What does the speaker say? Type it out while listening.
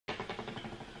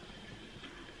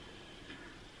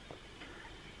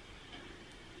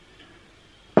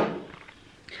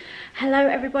Hello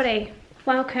everybody,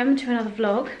 welcome to another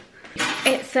vlog.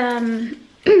 It's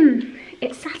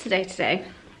it's Saturday today.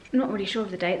 I'm not really sure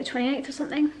of the date, the 28th or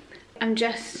something. I'm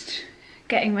just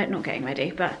getting ready, not getting ready,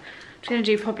 but I'm just gonna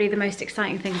do probably the most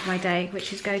exciting thing of my day,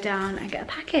 which is go down and get a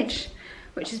package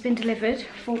which has been delivered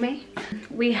for me.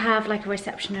 We have like a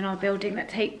reception in our building that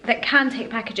can take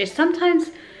packages.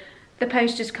 Sometimes the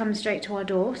post just comes straight to our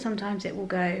door. Sometimes it will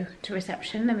go to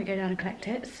reception, then we go down and collect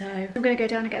it. So I'm gonna go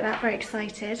down and get that, very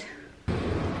excited.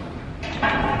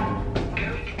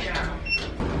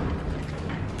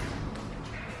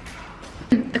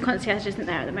 The concierge isn't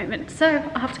there at the moment, so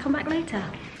I'll have to come back later.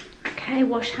 Okay,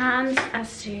 wash hands as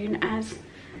soon as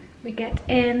we get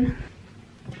in.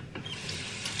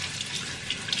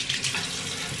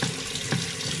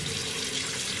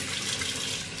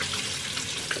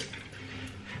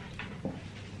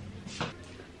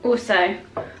 Also,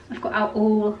 I've got out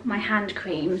all my hand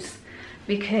creams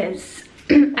because,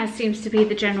 as seems to be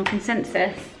the general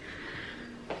consensus,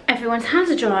 everyone's hands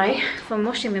are dry from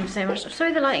washing them so much.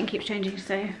 Sorry, the lighting keeps changing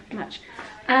so much.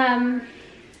 Yeah,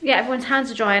 everyone's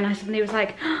hands are dry, and I suddenly was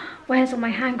like, oh, where's all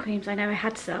my hand creams? I know I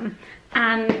had some.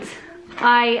 And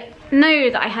I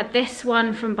know that I had this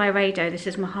one from Byredo. This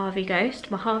is Mojave Ghost,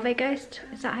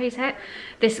 is that how you say it?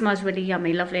 This smells really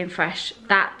yummy, lovely and fresh.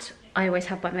 That I always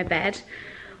have by my bed.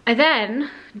 I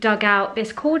then dug out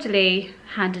this Caudalie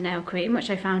hand and nail cream, which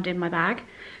I found in my bag,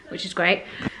 which is great.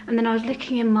 And then I was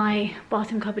looking in my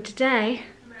bathroom cupboard today,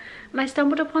 and I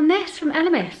stumbled upon this from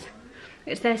Elemis.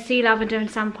 It's their Sea Lavender and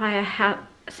Samphire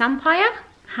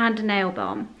hand and nail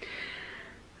balm.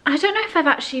 I don't know if I've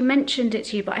actually mentioned it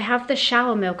to you, but I have the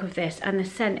shower milk of this, and the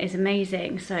scent is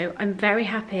amazing. So I'm very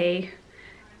happy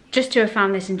just to have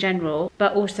found this in general,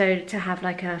 but also to have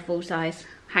like a full-size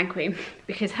hand cream,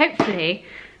 because hopefully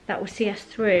that will see us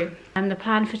through. And the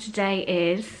plan for today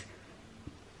is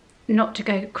not to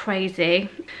go crazy.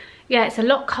 Yeah, it's a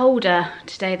lot colder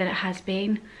today than it has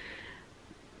been,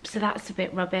 so that's a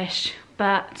bit rubbish.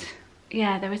 But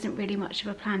yeah, there isn't really much of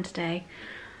a plan today.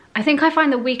 I think I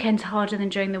find the weekends harder than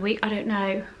during the week, I don't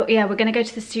know. But yeah, we're gonna go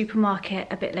to the supermarket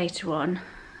a bit later on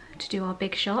to do our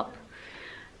big shop,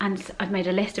 and I've made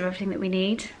a list of everything that we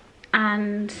need.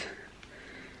 And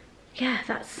yeah,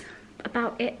 that's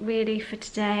about it really for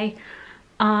today.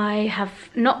 I have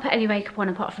not put any makeup on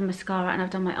apart from mascara, and I've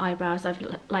done my eyebrows.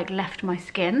 I've like left my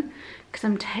skin because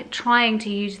I'm trying to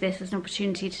use this as an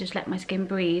opportunity to just let my skin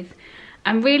breathe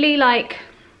and really like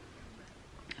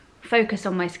focus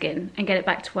on my skin and get it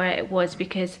back to where it was,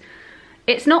 because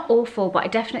it's not awful, but I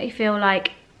definitely feel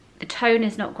like the tone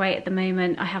is not great at the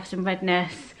moment. I have some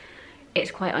redness,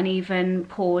 it's quite uneven,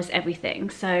 pores,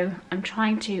 everything. So I'm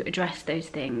trying to address those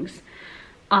things.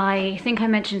 I think I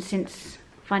mentioned since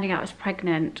finding out I was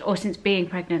pregnant, or since being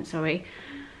pregnant, sorry,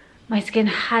 my skin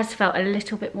has felt a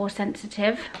little bit more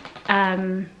sensitive.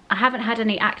 I haven't had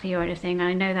any acne or anything.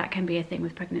 I know that can be a thing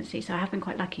with pregnancy, so I have been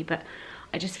quite lucky, but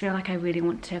I just feel like I really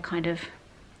want to kind of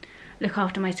look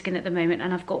after my skin at the moment,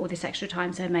 and I've got all this extra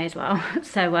time, so I may as well.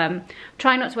 So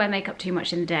try not to wear makeup too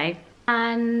much in the day.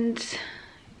 And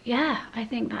yeah, I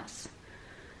think that's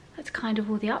kind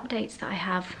of all the updates that I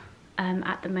have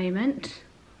at the moment.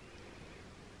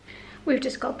 We've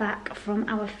just got back from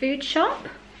our food shop.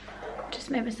 Just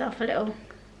made myself a little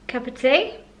cup of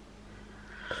tea.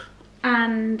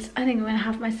 And I think I'm gonna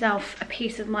have myself a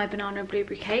piece of my banana and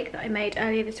blueberry cake that I made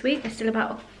earlier this week. There's still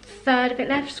about a third of it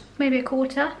left, maybe a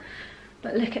quarter.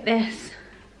 But look at this.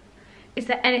 Is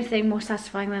there anything more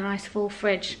satisfying than a nice full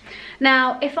fridge?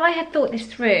 Now, if I had thought this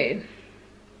through,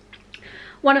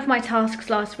 one of my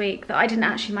tasks last week that I didn't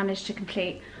actually manage to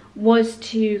complete was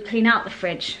to clean out the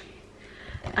fridge.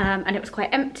 And it was quite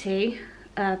empty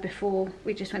before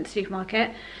we just went to the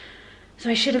supermarket. So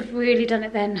I should have really done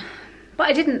it then, but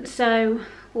I didn't, so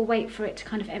we'll wait for it to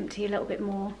kind of empty a little bit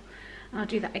more, and I'll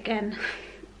do that again.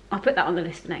 I'll put that on the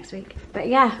list for next week. But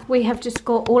yeah, we have just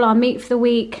got all our meat for the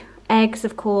week, eggs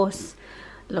of course,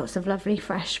 lots of lovely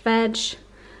fresh veg.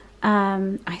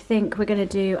 I think we're gonna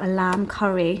do a lamb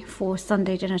curry for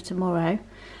Sunday dinner tomorrow,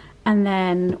 and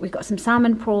then we've got some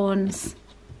salmon, prawns.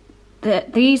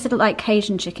 These are like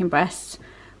Cajun chicken breasts,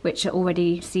 which are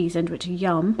already seasoned, which are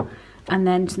yum. And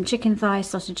then some chicken thighs,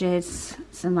 sausages,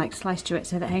 some like sliced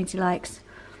chorizo that Hainsey likes.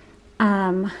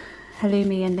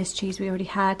 Halloumi and this cheese we already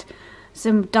had.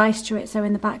 Some diced chorizo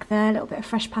in the back there, a little bit of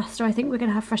fresh pasta. I think we're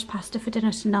gonna have fresh pasta for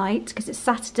dinner tonight because it's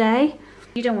Saturday.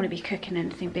 You don't want to be cooking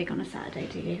anything big on a Saturday,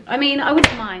 do you? I mean, I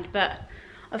wouldn't mind, but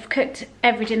I've cooked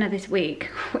every dinner this week,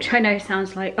 which I know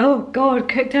sounds like, oh God,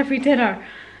 cooked every dinner.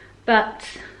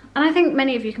 But and I think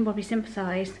many of you can probably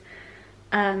sympathise.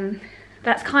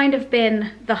 That's kind of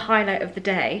been the highlight of the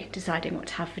day, deciding what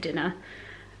to have for dinner.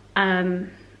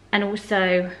 And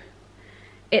also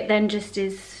it then just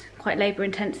is quite labour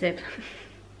intensive.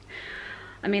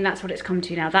 I mean, that's what it's come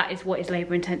to now. That is what is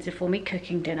labour intensive for me,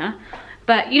 cooking dinner.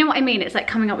 But you know what I mean? It's like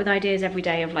coming up with ideas every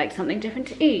day of like something different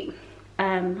to eat.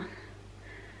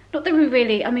 Not that we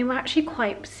really, I mean, we're actually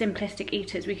quite simplistic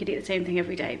eaters. We could eat the same thing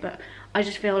every day, but I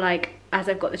just feel like as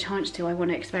I've got the chance to, I want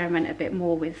to experiment a bit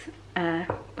more with like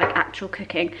actual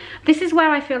cooking. This is where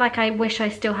I feel like I wish I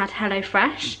still had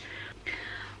HelloFresh,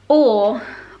 or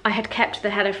I had kept the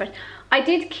HelloFresh. I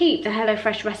did keep the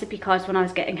HelloFresh recipe cards when I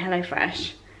was getting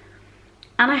HelloFresh,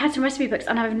 and I had some recipe books,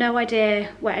 and I have no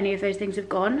idea where any of those things have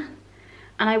gone.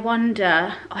 And I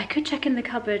wonder, oh, I could check in the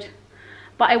cupboard,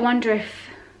 but I wonder if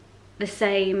the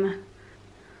same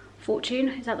fortune,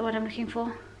 is that the word I'm looking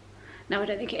for? No, I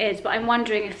don't think it is, but I'm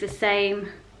wondering if the same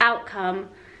outcome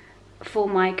for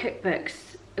my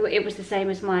cookbooks, it was the same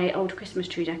as my old Christmas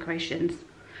tree decorations.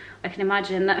 I can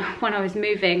imagine that when I was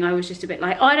moving, I was just a bit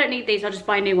like, oh, I don't need these, I'll just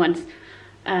buy new ones.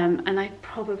 And I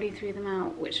probably threw them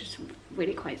out, which was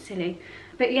really quite silly.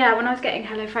 But yeah, when I was getting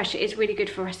HelloFresh, it is really good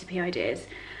for recipe ideas.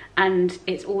 And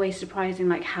it's always surprising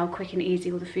like how quick and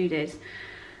easy all the food is.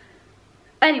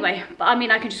 Anyway, but I mean,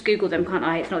 I can just Google them, can't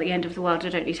I? It's not the end of the world. I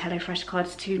don't need HelloFresh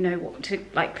cards to know what to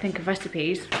like think of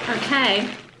recipes. Okay,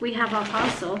 we have our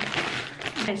parcel.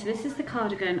 Okay, so this is the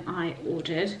cardigan I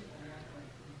ordered.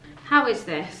 How is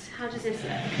this? How does this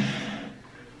look?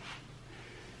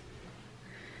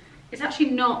 It's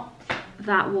actually not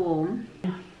that warm.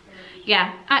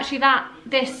 Yeah, actually I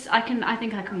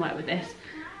think I can work with this.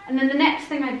 And then the next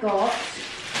thing I got,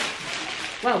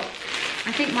 well,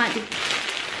 I think might be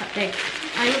quite big.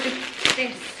 I ordered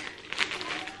this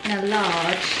in a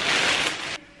large.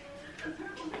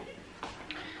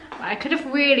 I could have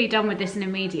really done with this in a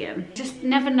medium. Just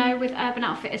never know with Urban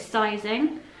Outfitters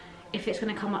sizing if it's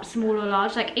going to come up small or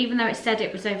large. Like, even though it said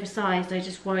it was oversized, I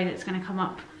just worry that it's going to come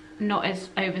up not as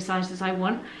oversized as I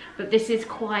want. But this is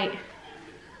quite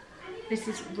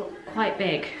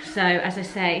big, so as I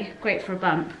say, great for a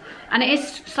bump. And it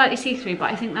is slightly see-through,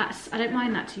 but I think I don't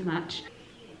mind that too much.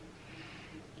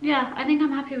 Yeah, I think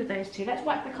I'm happy with those two. Let's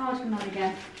whack the cardigan on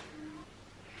again.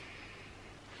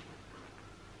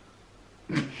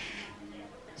 So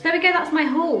there we go, that's my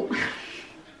haul.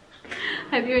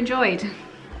 Hope you enjoyed.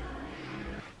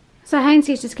 So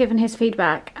Hainsley's just given his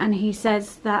feedback, and he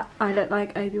says that I look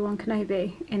like Obi-Wan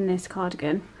Kenobi in this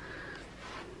cardigan.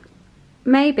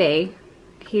 Maybe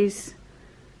he's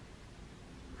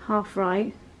half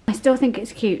right. I still think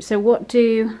it's cute. So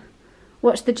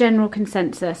what's the general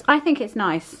consensus? I think it's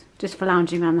nice just for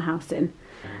lounging around the house in.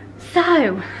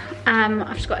 So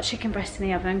I've just got a chicken breast in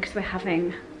the oven because we're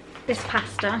having this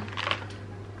pasta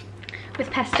with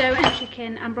pesto and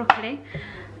chicken and broccoli.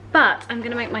 But I'm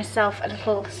going to make myself a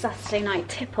little Saturday night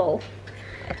tipple.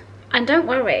 And don't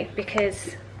worry,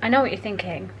 because I know what you're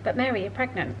thinking, but Mary, you're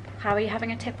pregnant. How are you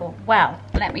having a tipple? Well,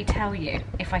 let me tell you,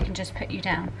 if I can just put you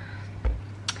down.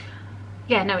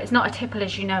 Yeah, no, it's not a tipple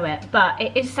as you know it, but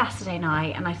it is Saturday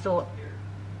night, and I thought,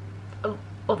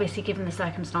 obviously given the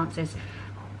circumstances,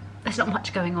 there's not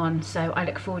much going on, so I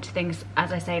look forward to things,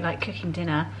 as I say, like cooking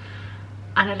dinner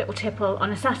and a little tipple on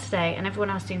a Saturday, and everyone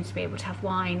else seems to be able to have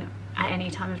wine at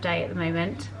any time of day at the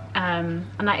moment. And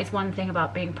that is one thing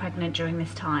about being pregnant during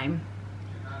this time.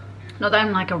 Not that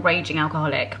I'm like a raging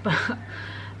alcoholic, but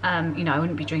you know, I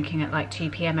wouldn't be drinking at like 2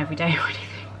 PM every day or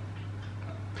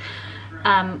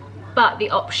anything. But the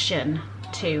option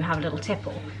to have a little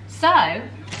tipple. So I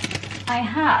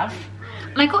have,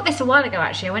 and I got this a while ago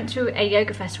actually. I went to a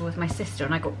yoga festival with my sister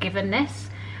and I got given this,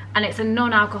 and it's a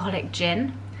non-alcoholic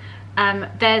gin.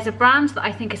 There's a brand that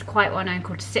I think is quite well known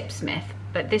called Sipsmith,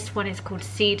 but this one is called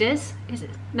Cedars. Is it?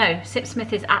 No,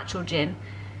 Sipsmith is actual gin.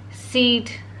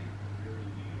 Seed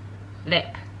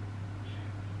Lip.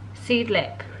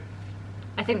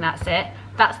 I think that's it.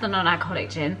 That's the non-alcoholic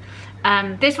gin.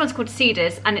 This one's called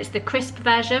Cedars, and it's the crisp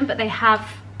version, but they have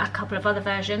a couple of other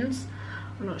versions.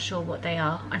 I'm not sure what they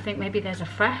are. I think maybe there's a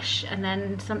fresh and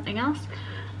then something else.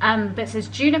 But it says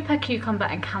juniper, cucumber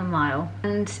and chamomile,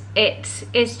 and it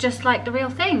is just like the real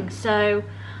thing. So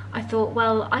I thought,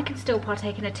 well, I can still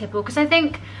partake in a tipple, because I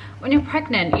think when you're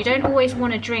pregnant you don't always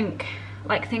want to drink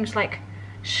like things like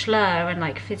Schlur and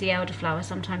like fizzy elderflower.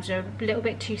 Sometimes they're a little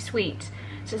bit too sweet,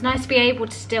 so it's nice to be able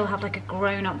to still have like a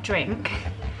grown-up drink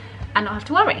and not have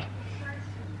to worry.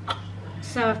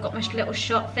 So I've got my little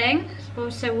shot thing.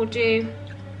 So we'll do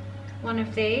one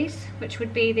of these, which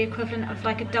would be the equivalent of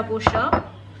like a double shot.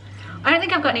 I don't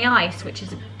think I've got any ice, which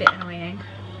is a bit annoying.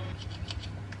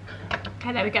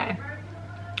 Okay, there we go.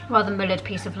 Rather mullered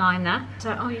piece of lime there.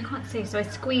 So, oh, you can't see. So I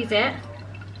squeeze it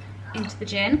into the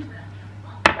gin.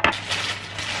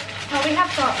 Well, we've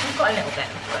got a little bit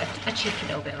of a cheeky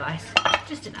little bit of ice,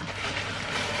 just enough.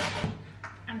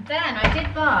 And then I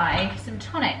did buy some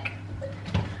tonic.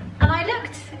 And I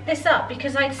looked this up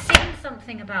because I'd seen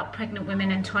something about pregnant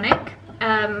women and tonic,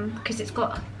 because it's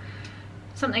got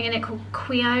something in it called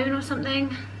quione or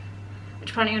something,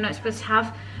 which apparently you're not supposed to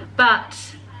have, but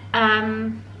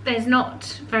there's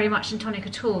not very much in tonic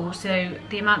at all, so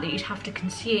the amount that you'd have to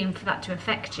consume for that to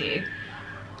affect you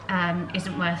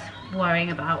isn't worth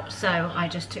worrying about. So I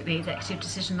just took the executive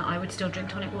decision that I would still drink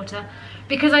tonic water,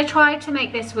 because I tried to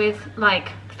make this with like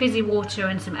fizzy water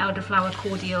and some elderflower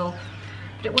cordial,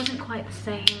 but it wasn't quite the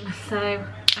same, so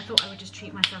I thought I would just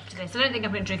treat myself to this. I don't think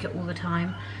I'm going to drink it all the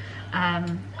time.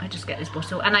 I just get this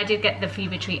bottle, and I did get the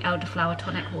Fever Tree elderflower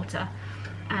tonic water,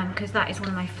 because that is one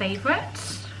of my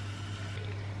favourites.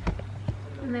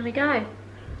 And there we go.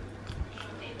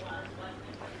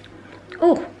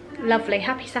 Oh, lovely.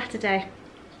 Happy Saturday.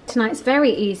 Tonight's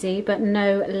very easy but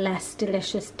no less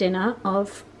delicious dinner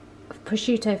of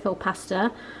prosciutto fil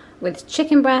pasta with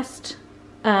chicken breast,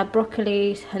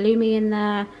 broccoli, halloumi in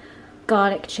there,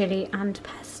 garlic, chilli and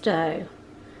pesto.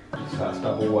 So that's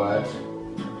double word,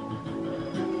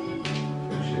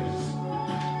 which is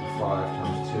 5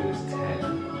 times 2 is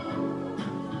 10.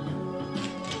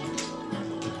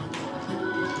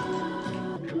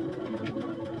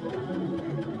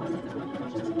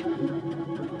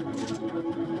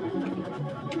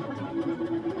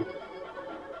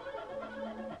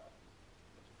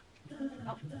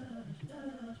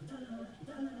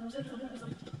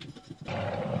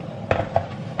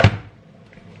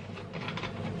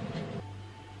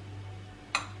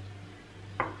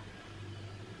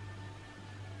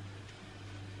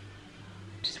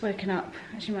 Just woken up,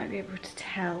 as you might be able to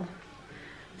tell.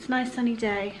 It's a nice sunny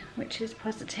day, which is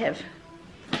positive.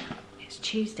 It's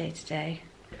Tuesday today,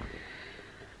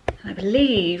 and I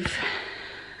believe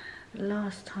the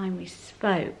last time we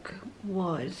spoke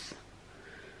was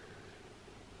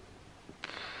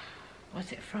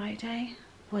it Friday?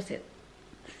 Was it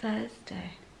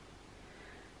Thursday?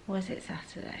 Was it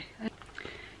Saturday?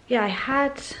 Yeah, I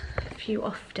had a few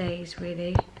off days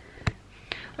really.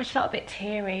 I just felt a bit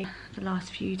teary the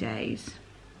last few days.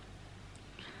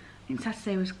 I think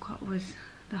Saturday was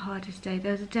the hardest day.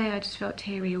 There was a day I just felt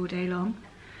teary all day long,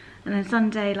 and then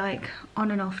Sunday like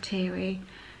on and off teary.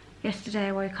 Yesterday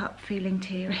I woke up feeling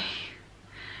teary,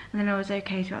 and then I was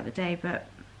okay throughout the day. But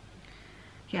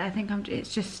yeah, I think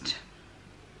it's just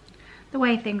the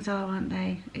way things are, aren't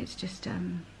they? It's just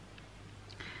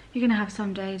you're gonna have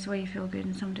some days where you feel good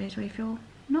and some days where you feel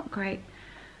not great.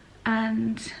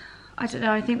 And I don't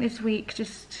know, I think this week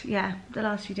just, yeah, the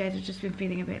last few days I've just been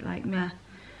feeling a bit like meh.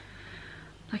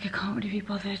 Like I can't really be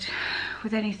bothered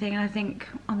with anything. And I think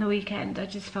on the weekend I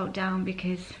just felt down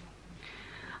because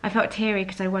I felt teary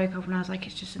because I woke up and I was like,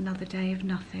 it's just another day of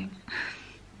nothing.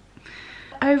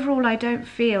 Overall, I don't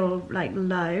feel like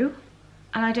low,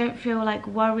 and I don't feel like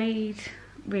worried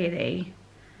really.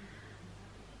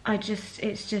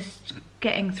 It's just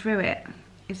getting through it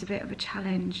is a bit of a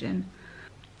challenge, and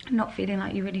not feeling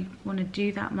like you really want to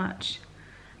do that much.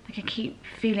 Like I keep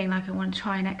feeling like I want to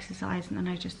try and exercise and then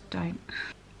I just don't.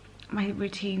 My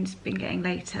routine's been getting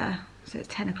later, so it's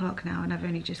 10 o'clock now and I've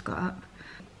only just got up.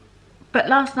 But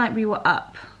last night we were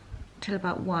up till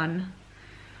about 1,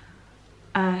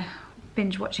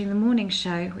 binge watching the morning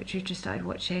show, which we've just started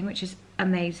watching, which is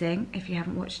amazing. If you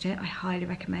haven't watched it, I highly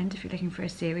recommend if you're looking for a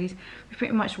series. We've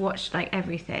pretty much watched like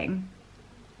everything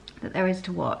that there is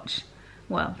to watch.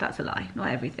 Well, that's a lie, not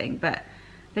everything, but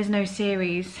there's no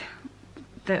series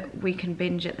that we can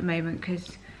binge at the moment,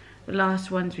 because the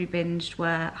last ones we binged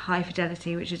were High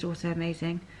Fidelity, which is also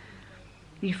amazing,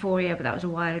 Euphoria, but that was a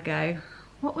while ago.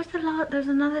 What was the last? There was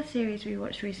another series we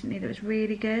watched recently that was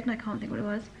really good and I can't think what it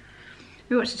was.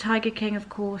 We watched The Tiger King, of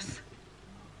course,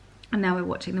 and now we're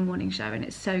watching The Morning Show and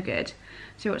it's so good.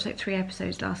 So we watched like 3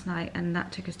 episodes last night and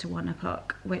that took us to 1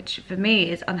 o'clock, which for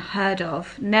me is unheard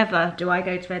of. Never do I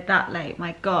go to bed that late,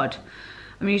 my God.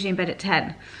 I'm usually in bed at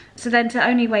 10. So then to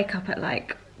only wake up at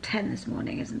like 10 this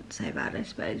morning isn't so bad, I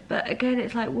suppose. But again,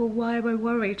 it's like, well, why am I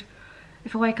worried?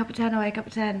 If I wake up at 10, I wake up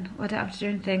at 10. I don't have to do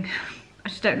anything. I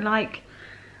just don't like,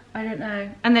 I don't know.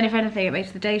 And then if anything, it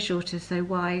makes the day shorter, so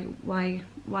why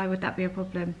would that be a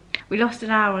problem? We lost an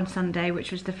hour on Sunday,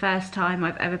 which was the first time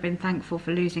I've ever been thankful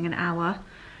for losing an hour,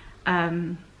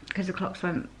 because the clocks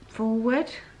went forward,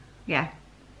 yeah,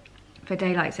 for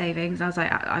daylight savings. I was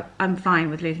like, I'm fine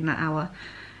with losing that hour.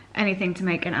 Anything to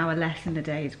make an hour less in the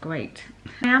day is great.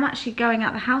 I am actually going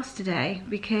out the house today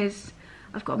because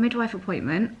I've got a midwife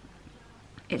appointment.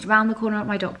 It's round the corner at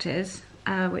my doctor's,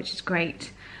 which is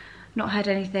great. not heard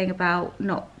anything about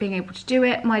not being able to do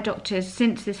it. My doctors,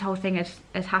 since this whole thing has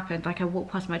happened, like I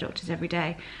walk past my doctors every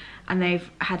day and they've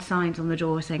had signs on the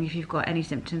door saying if you've got any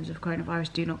symptoms of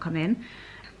coronavirus, do not come in.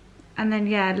 And then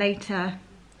yeah, later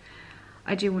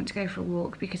I do want to go for a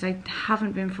walk because I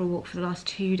haven't been for a walk for the last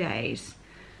 2 days.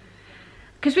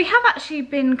 Because we have actually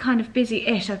been kind of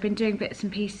busy-ish. I've been doing bits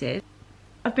and pieces.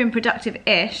 I've been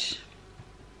productive-ish,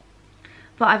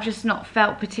 but I've just not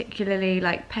felt particularly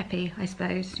like peppy, I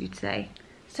suppose you'd say.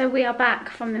 So we are back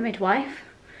from the midwife.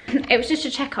 It was just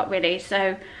a checkup really,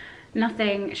 so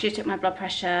nothing. She took my blood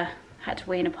pressure, had to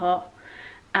wee in a pot,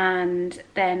 and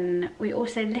then we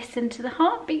also listened to the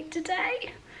heartbeat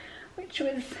today, which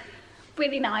was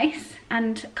really nice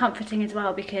and comforting as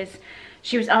well, because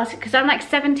she was asking, because I'm like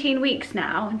 17 weeks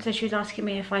now, and so she was asking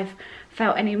me if I've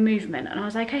felt any movement, and I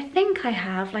was like, I think I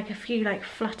have, like a few like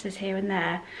flutters here and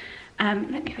there.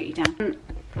 Let me put you down.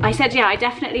 I said, yeah, I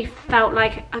definitely felt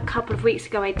like a couple of weeks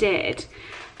ago I did,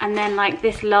 and then like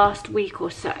this last week or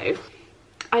so,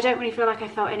 I don't really feel like I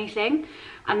felt anything,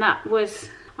 and that was,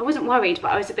 I wasn't worried,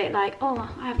 but I was a bit like,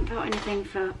 oh, I haven't felt anything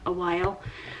for a while.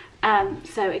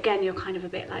 So again, you're kind of a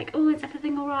bit like, oh, is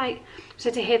everything all right? So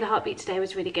to hear the heartbeat today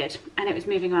was really good, and it was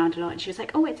moving around a lot, and she was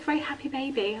like, oh, it's a very happy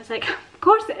baby. I was like, of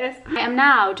course it is. I am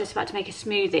now just about to make a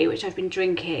smoothie, which I've been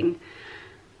drinking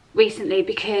recently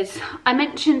because I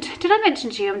mentioned, did I mention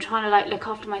to you I'm trying to like look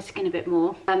after my skin a bit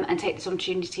more and take this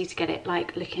opportunity to get it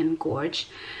like looking gorge.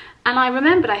 And I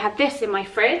remembered I had this in my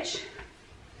fridge,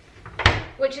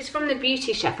 which is from the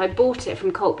Beauty Chef. I bought it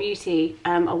from Cult Beauty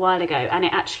a while ago, and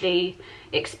it actually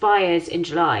expires in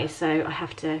July, so I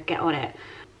have to get on it.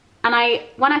 And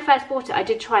when I first bought it, I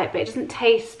did try it, but it doesn't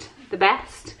taste the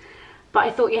best. But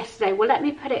I thought yesterday, well, let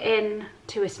me put it in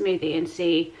to a smoothie and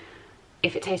see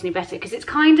if it tastes any better, because it's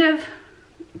kind of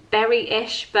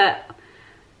berry-ish, but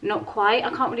not quite.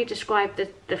 I can't really describe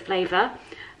the flavour,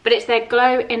 but it's their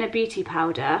Glow Inner Beauty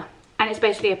Powder, and it's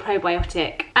basically a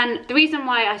probiotic. And the reason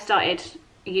why I started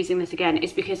using this again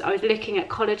is because I was looking at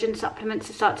collagen supplements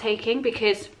to start taking,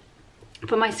 because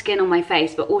for my skin on my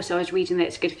face, but also I was reading that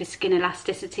it's good for skin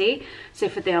elasticity, so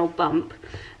for the old bump,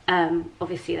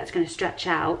 obviously that's going to stretch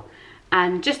out,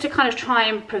 and just to kind of try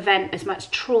and prevent as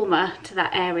much trauma to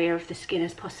that area of the skin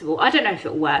as possible. I don't know if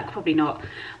it'll work, probably not,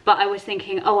 but I was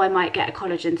thinking, oh, I might get a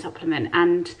collagen supplement.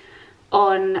 And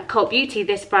on Cult Beauty,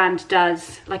 this brand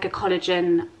does like a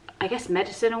collagen, I guess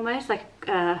medicine almost, like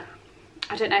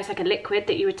I don't know, it's like a liquid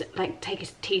that you would like take a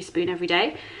teaspoon every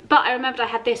day. But I remembered I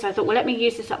had this, so I thought, well, let me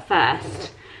use this up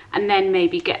first and then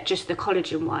maybe get just the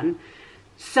collagen one.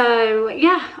 So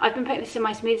yeah, I've been putting this in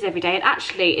my smoothies every day, and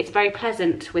actually it's very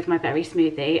pleasant with my berry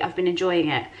smoothie. I've been enjoying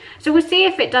it. So we'll see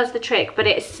if it does the trick, but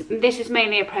this is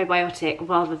mainly a probiotic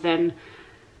rather than,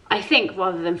 I think,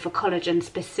 rather than for collagen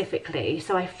specifically.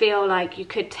 So I feel like you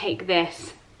could take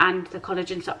this and the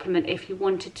collagen supplement if you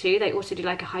wanted to. They also do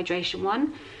like a hydration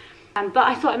one. But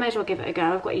I thought I may as well give it a go.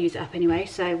 I've got to use it up anyway,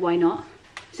 so why not?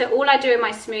 So all I do in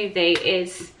my smoothie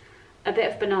is a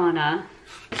bit of banana.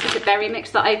 This is a berry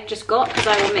mix that I just got, because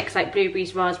I will mix like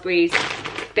blueberries, raspberries,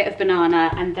 a bit of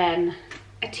banana, and then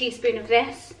a teaspoon of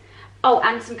this. Oh,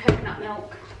 and some coconut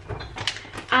milk.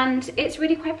 And it's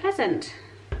really quite pleasant.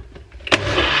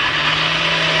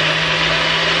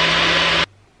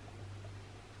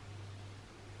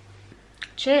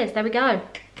 Cheers, there we go.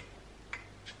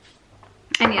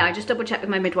 And yeah, I just double checked with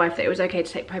my midwife that it was okay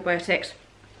to take probiotics.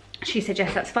 She said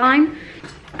yes, that's fine.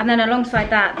 And then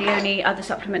alongside that, the only other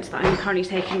supplements that I'm currently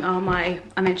taking are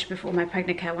I mentioned before, my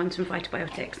pregnant care ones from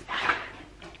Phytobiotics.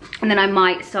 And then I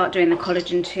might start doing the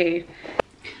collagen too.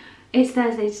 It's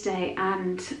Thursday today,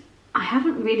 and I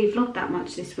haven't really vlogged that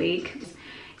much this week.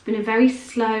 It's been a very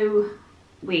slow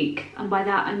week, and by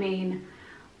that I mean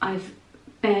I've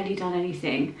barely done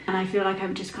anything. And I feel like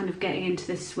I'm just kind of getting into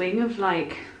the swing of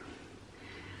like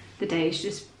the days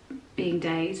just being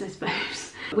days, I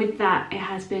suppose. With that, it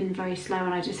has been very slow,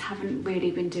 and I just haven't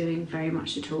really been doing very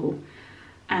much at all,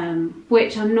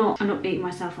 which I'm not beating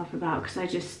myself up about, because I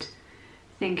just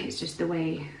think it's just the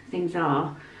way things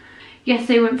are.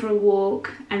 Yesterday we went for a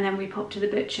walk, and then we popped to the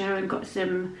butcher and got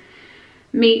some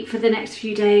meat for the next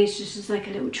few days, just as like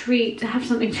a little treat to have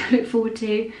something to look forward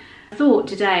to. I thought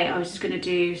today I was just going to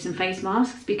do some face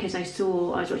masks, because I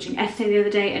was watching Estee the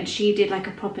other day, and she did like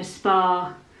a proper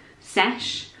spa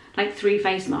sesh, like 3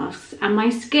 face masks, and my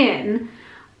skin,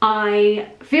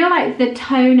 I feel like the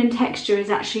tone and texture is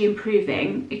actually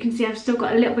improving. You can see I've still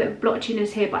got a little bit of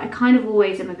blotchiness here, but I kind of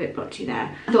always am a bit blotchy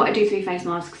there. I thought I'd do 3 face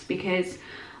masks because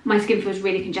my skin feels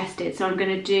really congested, so I'm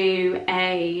going to do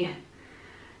a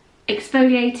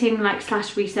exfoliating like /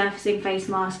 resurfacing face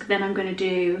mask, then I'm going to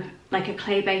do like a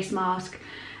clay based mask,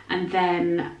 and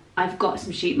then I've got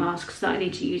some sheet masks that I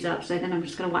need to use up, so then I'm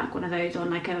just going to whack one of those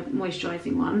on, like a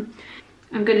moisturising one.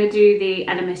 I'm going to do the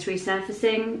Elemis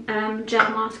Resurfacing gel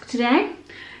mask today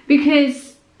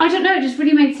because, I don't know, it just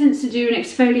really made sense to do an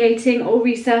exfoliating or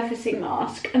resurfacing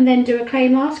mask and then do a clay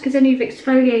mask, because then you've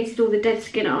exfoliated all the dead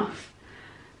skin off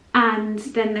and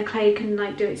then the clay can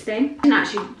like do its thing. I didn't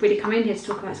actually really come in here to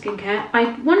talk about skincare.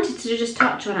 I wanted to just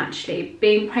touch on actually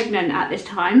being pregnant at this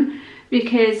time,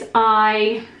 because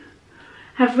I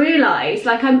have realised,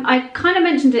 like I kind of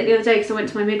mentioned it the other day because I went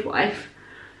to my midwife.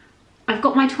 I've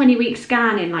got my 20-week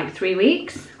scan in like 3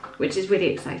 weeks, which is really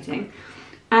exciting.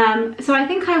 So I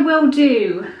think I will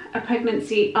do a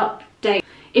pregnancy update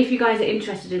if you guys are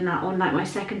interested in that on like my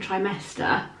second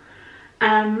trimester.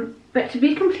 But to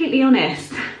be completely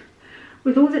honest,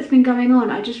 with all that's been going on,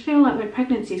 I just feel like my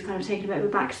pregnancy is kind of taking a bit of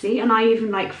a backseat, and I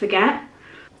even like forget.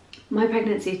 My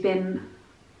pregnancy's been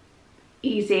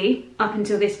easy up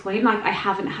until this point. Like I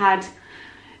haven't had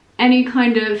any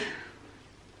kind of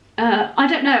I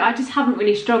don't know, I just haven't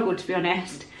really struggled, to be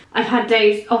honest. I've had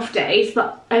days, off days,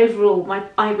 but overall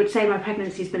I would say my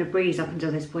pregnancy's been a breeze up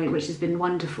until this point, which has been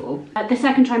wonderful. The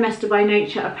second trimester by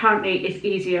nature apparently is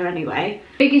easier anyway.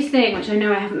 Biggest thing, which I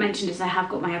know I haven't mentioned, is I have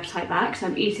got my appetite back, so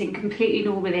I'm eating completely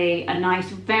normally, a nice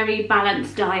very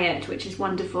balanced diet, which is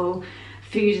wonderful.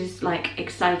 Food is like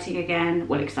exciting again,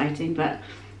 well, exciting, but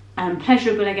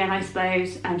pleasurable again, I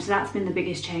suppose. So that's been the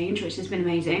biggest change, which has been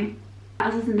amazing.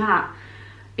 Other than that,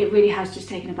 it really has just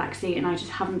taken a back seat and I just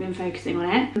haven't been focusing on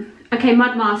it. Okay,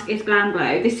 mud mask is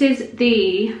Glamglow. This is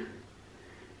the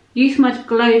Youthmud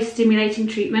Glow Stimulating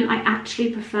Treatment. I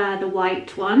actually prefer the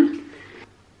white one.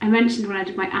 I mentioned when I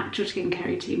did my actual skincare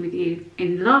routine with you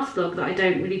in the last vlog that I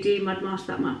don't really do mud mask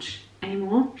that much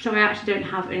anymore. So I actually don't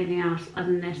have anything else other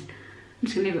than this. I'm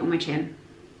just gonna leave it on my chin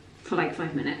for like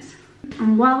 5 minutes.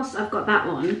 And whilst I've got that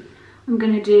on, I'm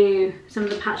gonna do some of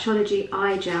the Patchology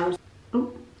eye gels.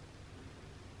 Oh.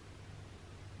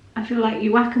 I feel like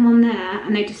you whack them on there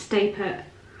and they just stay put.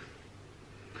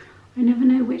 I never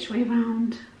know which way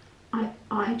round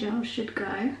eye gel should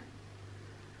go.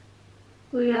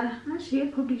 Well, yeah, actually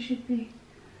it probably should be.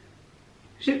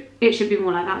 It should be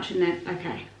more like that, shouldn't it?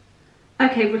 Okay.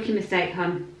 Okay, rookie mistake,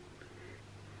 hun.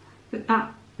 But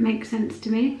that makes sense to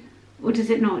me. Or does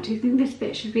it not? Do you think this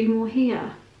bit should be more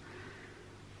here?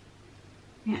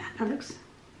 Yeah, that looks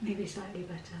maybe slightly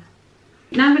better.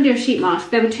 Now I'm going to do a sheet mask.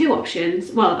 There were 2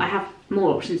 options. Well, I have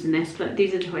more options than this, but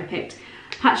these are the 2 I picked.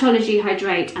 Patchology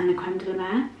Hydrate and the Creme de la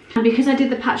Mer. And because I did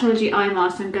the Patchology eye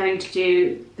mask, I'm going to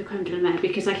do the Creme de la Mer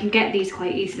because I can get these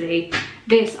quite easily.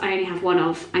 This I only have one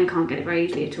of and can't get it very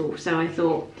easily at all. So I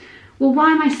thought, well,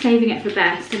 why am I saving it for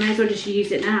best? I may as well just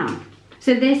use it now.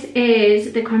 So this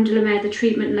is the Creme de la Mer, the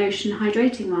Treatment Lotion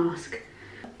Hydrating Mask.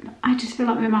 I just feel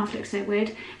like my mouth looks so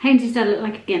weird. Hainsey's done look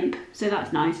like a gimp, so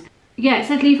that's nice. Yeah, it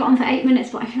said leave it on for 8 minutes,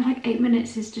 but I feel like 8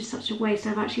 minutes is just such a waste.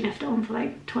 I've actually left it on for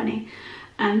like 20,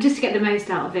 just to get the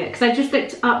most out of it. Because I just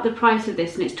looked up the price of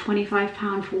this and it's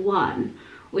 £25 for one,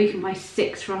 or you can buy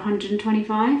 6 for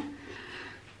 125.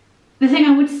 The thing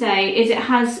I would say is it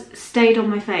has stayed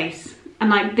on my face, and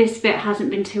like this bit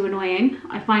hasn't been too annoying.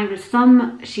 I find with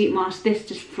some sheet masks, this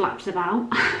just flaps about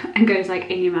and goes like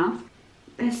in your mouth.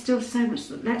 There's still so much.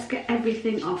 Let's get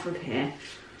everything off of here,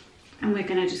 and we're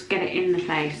gonna just get it in the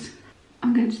face.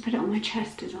 I'm going to just put it on my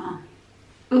chest as well.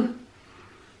 Ooh.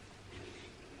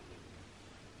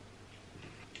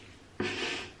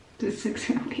 This looks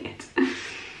so weird.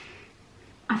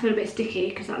 I feel a bit sticky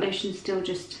because that lotion's still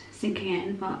just sinking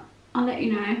in, but I'll let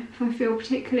you know if I feel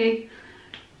particularly...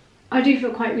 I do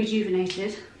feel quite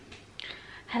rejuvenated.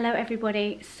 Hello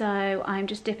everybody, so I'm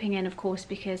just dipping in, of course,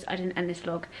 because I didn't end this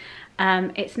vlog.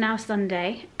 It's now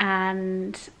Sunday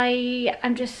and I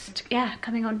am just, yeah,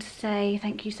 coming on to say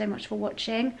thank you so much for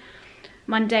watching.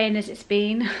 Mundane as it's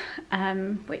been,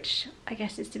 which I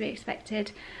guess is to be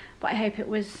expected, but I hope it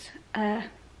was a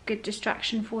good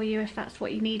distraction for you if that's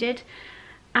what you needed.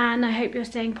 And I hope you're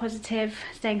staying positive,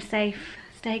 staying safe,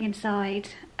 staying inside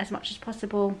as much as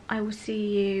possible. I will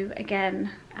see you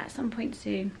again at some point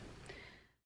soon.